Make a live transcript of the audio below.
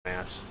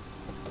Ass.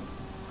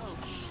 Oh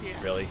shit.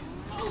 Really?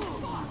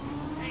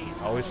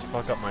 Always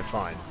fuck up my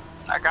find.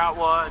 I got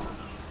one.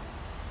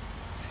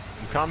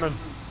 I'm coming.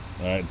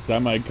 Alright,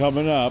 semi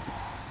coming up.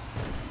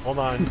 Hold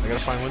on, I gotta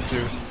find one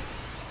too.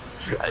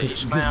 I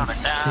found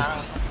it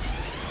now.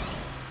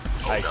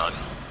 Oh god.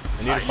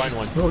 I need to find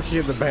one. Smokey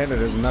and the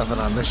Bandit is nothing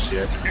on this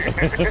shit.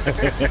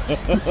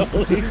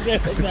 Holy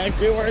shit, it's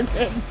actually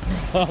working.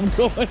 I'm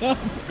going up.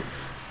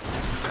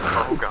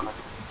 Oh god.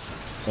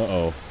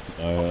 Uh-oh.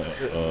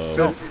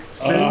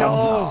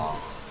 No!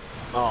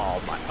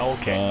 Oh my,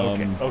 okay.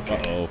 Uh-oh.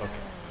 Okay.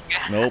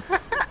 Nope.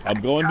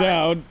 I'm going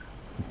down.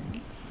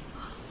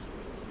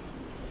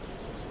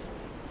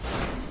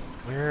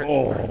 Where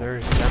Oh. are there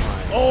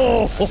semis?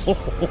 Oh!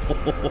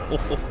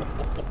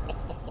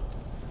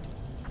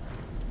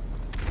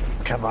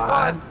 Come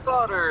on.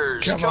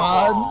 Butters. Come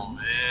on, on.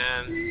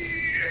 man.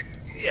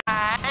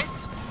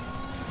 Guys.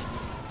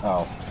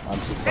 Oh,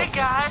 I'm too Hey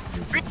guys,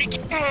 Ricky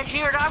Pan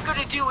here, and I'm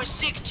gonna do a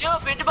sick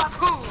jump into my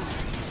food.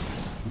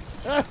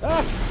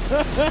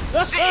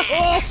 Sick.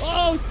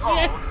 Oh,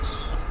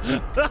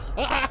 shit!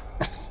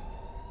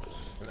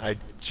 I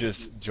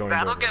just joined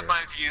That'll over get here.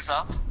 my views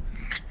up.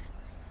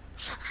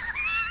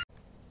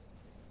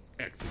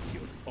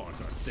 Execute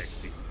Sponsor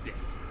 66.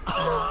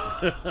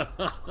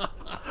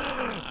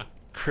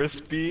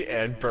 Crispy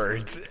and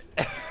burnt.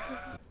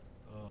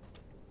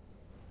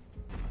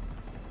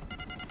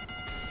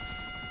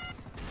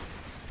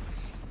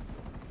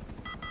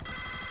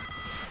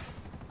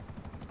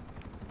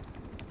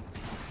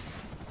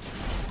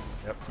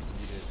 Yep,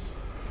 you did.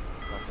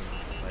 Fucking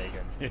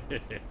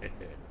lagging.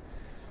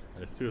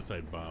 I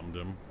suicide bombed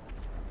him.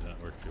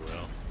 That worked too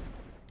well.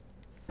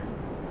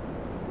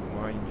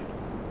 Mind you.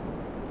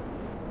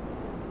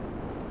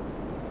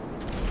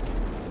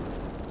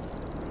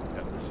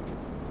 Yeah, this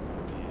one's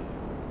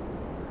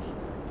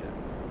yeah.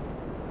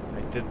 I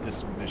did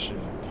this mission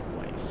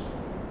twice.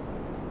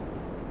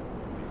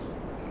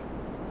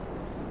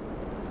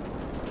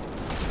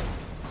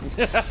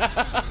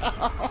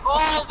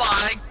 Oh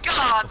my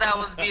god, that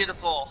was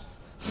beautiful.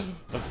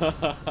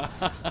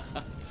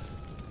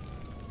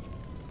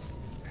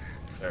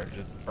 There,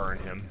 just burn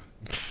him.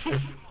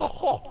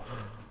 Oh.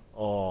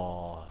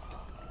 Oh.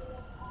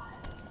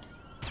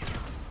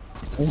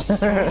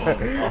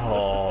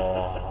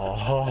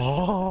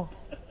 Oh.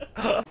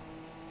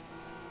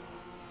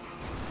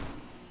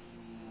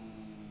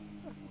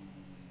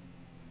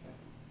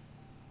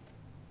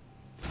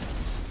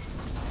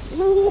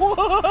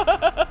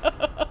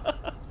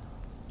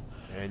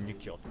 And you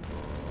killed him.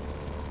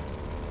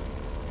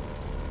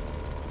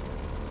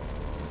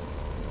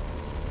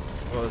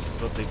 Well, this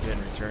is what they get in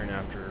return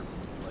after,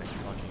 like,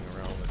 fucking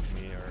around with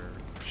me or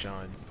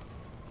Sean.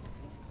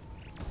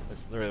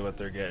 That's literally what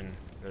they're getting,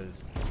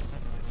 because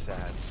it's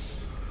sad.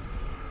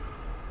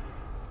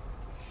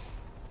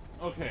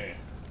 Okay.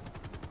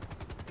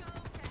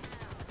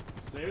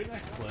 Saving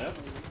that clip.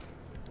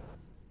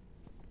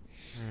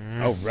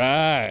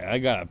 Alright, I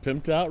got a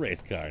pimped out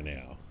race car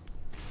now.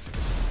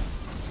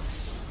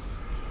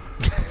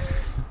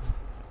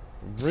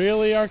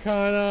 Really,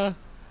 Arcana?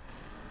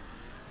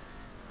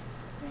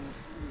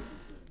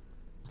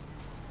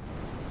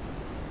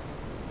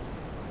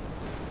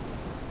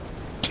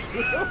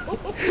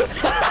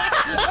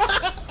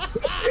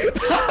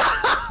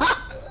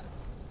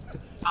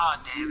 Oh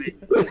damn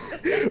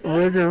it.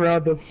 Ring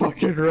around the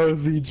fucking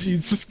Rosie,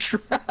 Jesus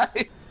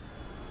Christ.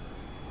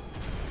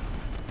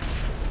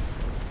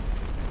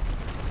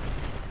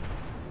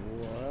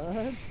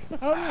 What?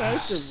 How did I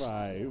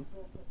survive?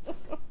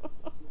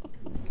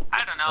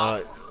 I don't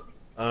know.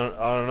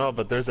 I don't know,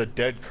 but there's a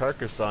dead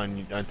carcass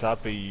on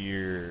top of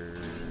your...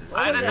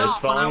 I don't know, It's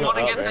but I falling want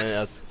to up, get and this.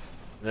 that's-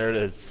 there it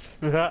is.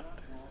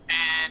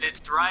 And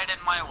it's right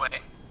in my way.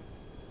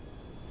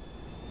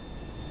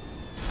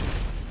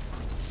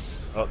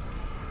 Oh.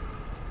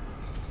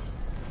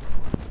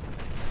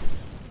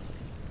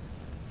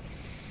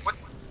 What?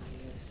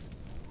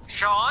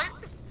 Sean?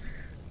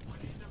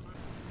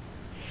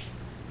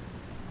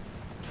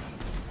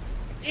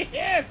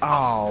 Yeah.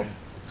 Oh.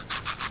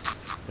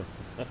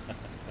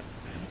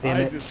 Damn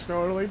I it. just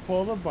totally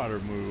pulled a butter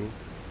move.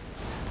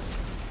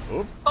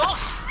 Oops. Oh!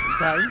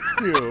 Times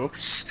 2.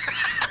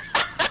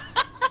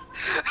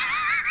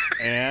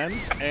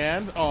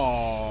 And,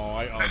 oh,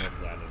 I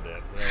almost landed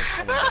it.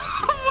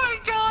 Oh my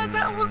god,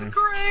 that was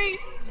great!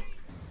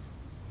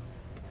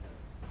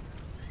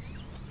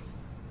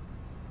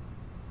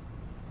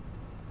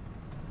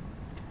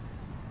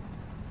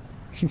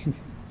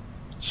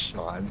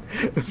 Sean.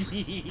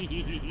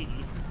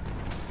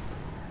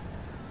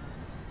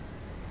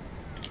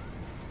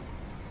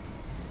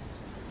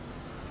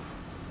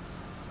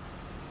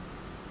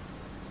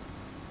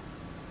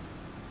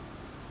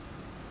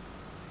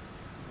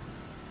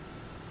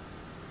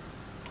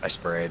 I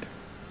sprayed.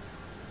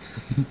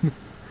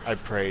 I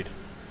prayed.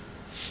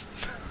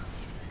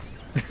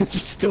 You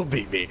still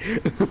beat me.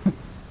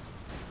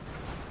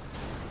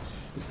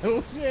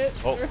 Oh shit!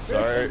 Oh,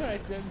 sorry.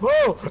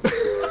 Whoa!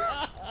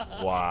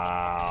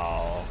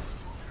 Wow.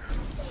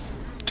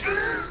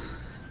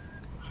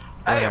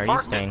 Hey, Where are you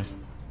staying?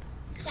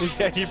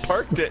 Yeah, he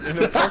parked it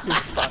in a parking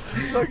spot.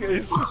 Look,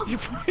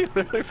 he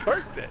literally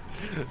parked it.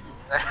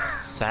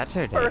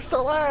 Saturday. First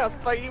to last,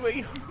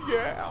 baby.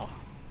 Yeah.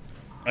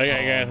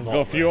 Okay, guys, let's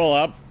go fuel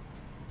up.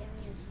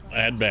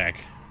 Head back.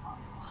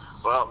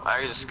 Well,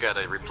 I just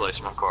gotta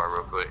replace my car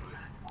real quick.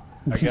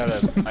 I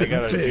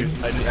gotta do.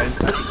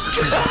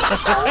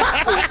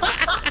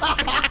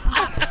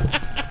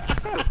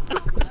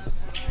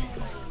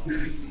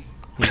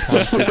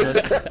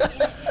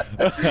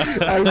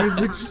 I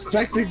was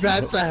expecting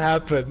that to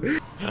happen.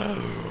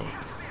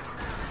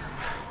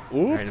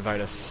 Alright,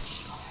 invite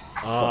us.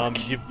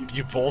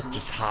 You both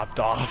just hopped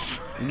off.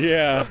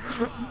 Yeah.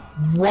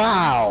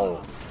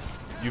 Wow.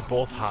 You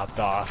both hopped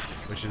off,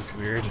 which is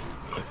weird.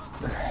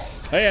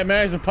 Hey, I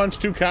managed to punch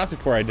 2 cops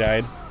before I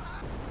died.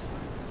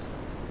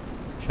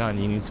 Sean,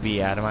 you need to be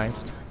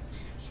atomized.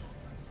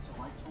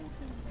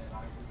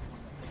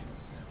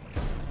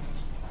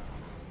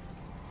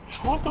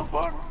 What the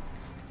fuck?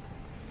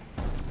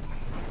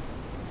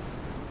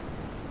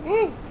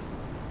 Woo!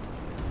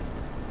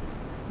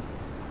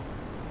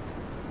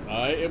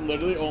 I am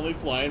literally only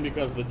flying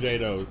because of the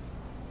JADOs.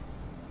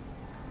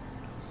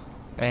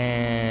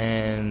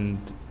 And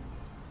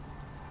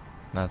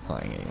not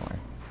flying anymore.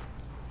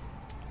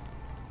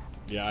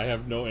 Yeah, I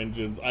have no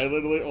engines. I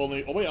literally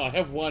only... Oh wait, I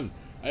have one.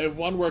 I have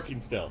one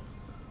working still.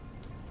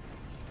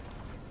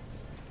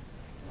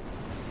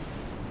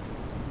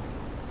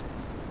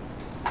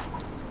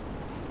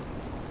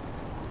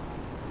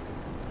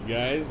 You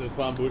guys, this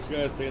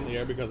Bombushka is staying in the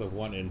air because of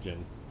one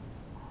engine.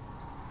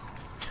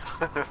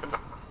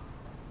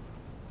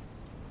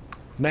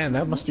 Man,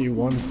 that must be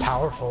one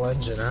powerful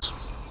engine, huh?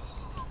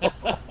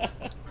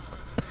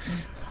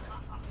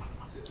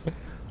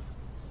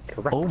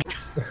 Correct. Oh.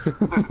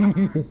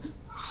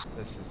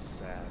 This is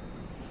sad.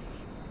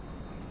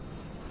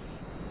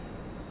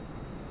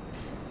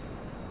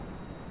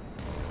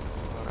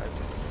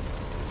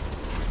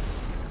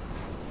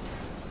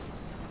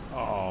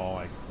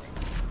 Oh,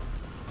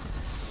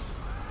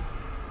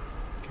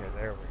 Okay,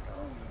 there we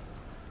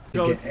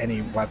You get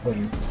any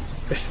weapon.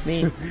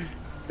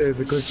 There's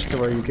a glitch to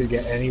where you could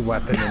get any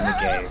weapon in the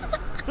game.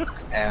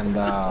 And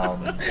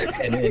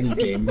in any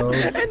game mode.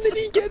 And then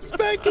he gets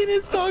back in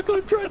his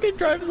taco truck and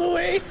drives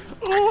away.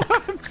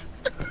 what?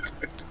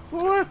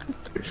 What?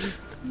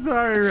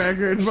 Sorry,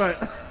 record, but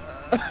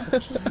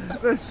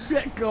the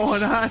shit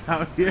going on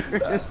out here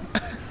is...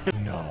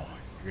 No,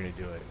 you're gonna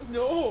do it.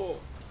 No.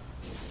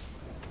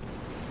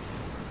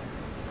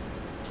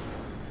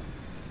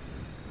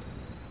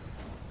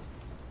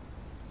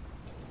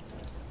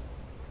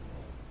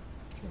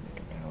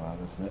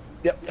 Isn't it?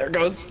 Yep, there it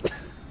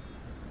goes.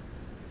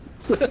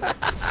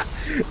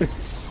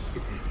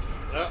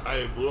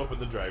 I blew up in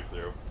the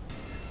drive-thru.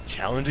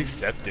 Challenge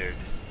accepted.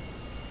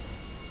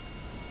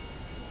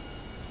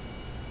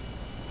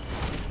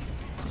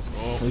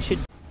 Oh. We should.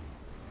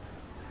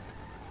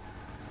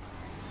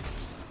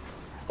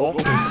 Oh.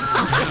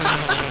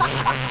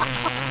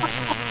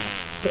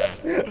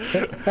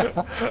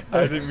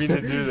 I didn't mean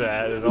to do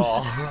that at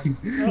all.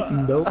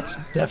 Nope,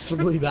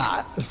 definitely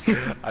not.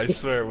 I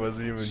swear it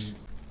wasn't even.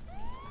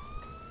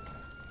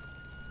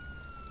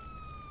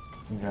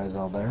 You guys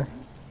all there?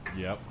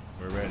 Yep,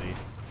 we're ready.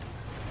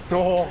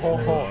 Oh, Oh,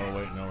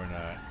 wait, no, we're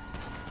not.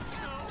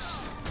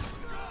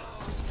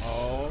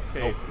 Oh,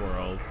 okay,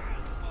 squirrels.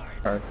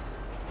 Alright.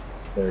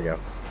 There we go.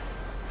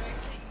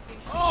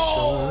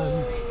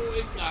 Oh,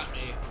 it got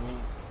me.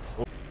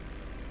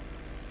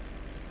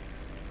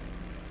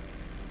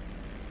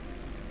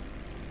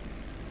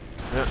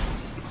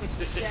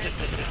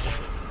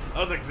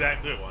 That was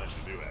exactly what I wanted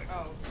to do,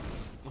 actually.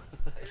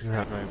 You're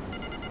not my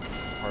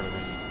part of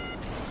any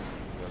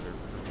other.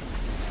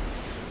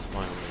 It's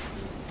fine.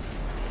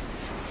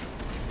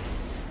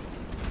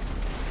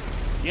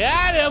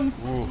 Got him!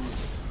 Woo.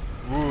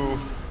 Woo.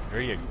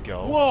 There you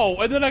go. Whoa,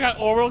 and then I got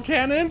oral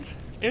cannoned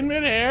in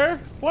midair?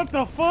 What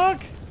the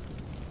fuck?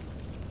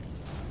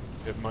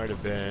 It might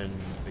have been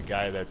the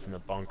guy that's in the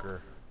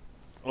bunker.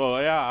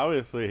 Well, yeah,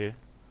 obviously.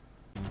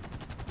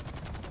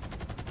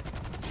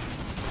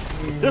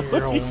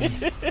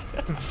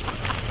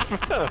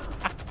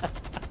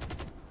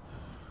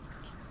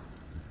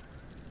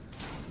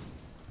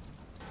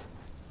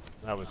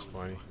 That was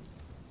funny.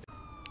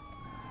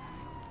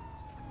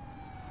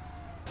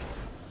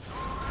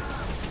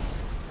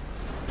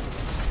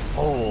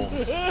 Oh,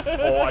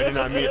 oh! I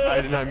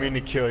did not mean to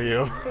kill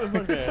you. It's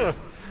okay.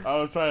 I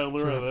was trying to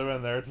lure them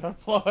in there to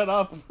blow it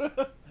up.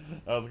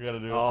 I was gonna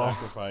do a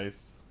sacrifice.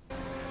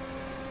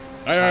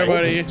 Alright,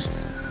 everybody.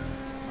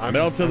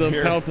 Pedal to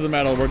the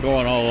metal. We're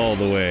going all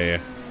the way.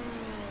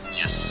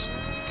 Yes.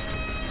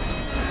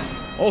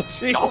 Oh,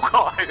 jeez. Oh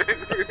god.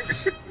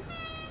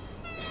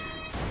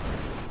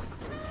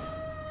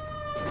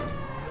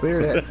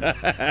 Cleared it.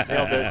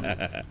 Nailed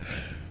it.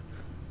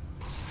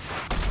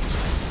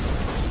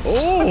 Oh!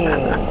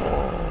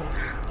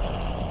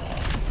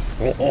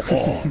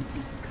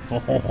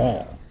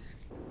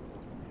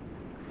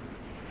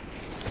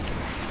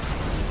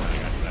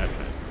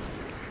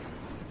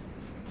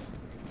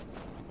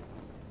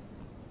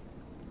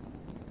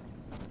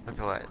 That's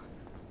what?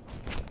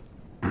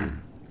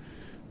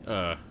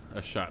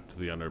 A shot to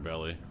the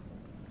underbelly.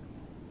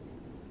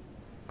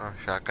 Oh,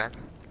 shotgun?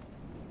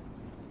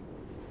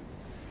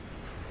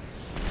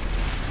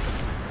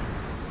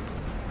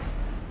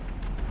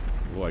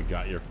 Oh, I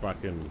got your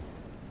fucking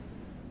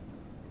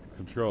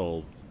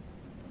controls.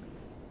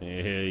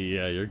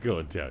 Yeah, you're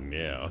going down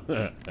now.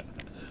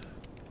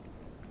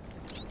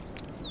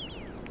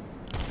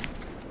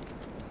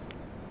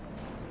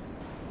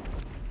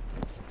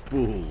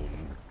 Boom.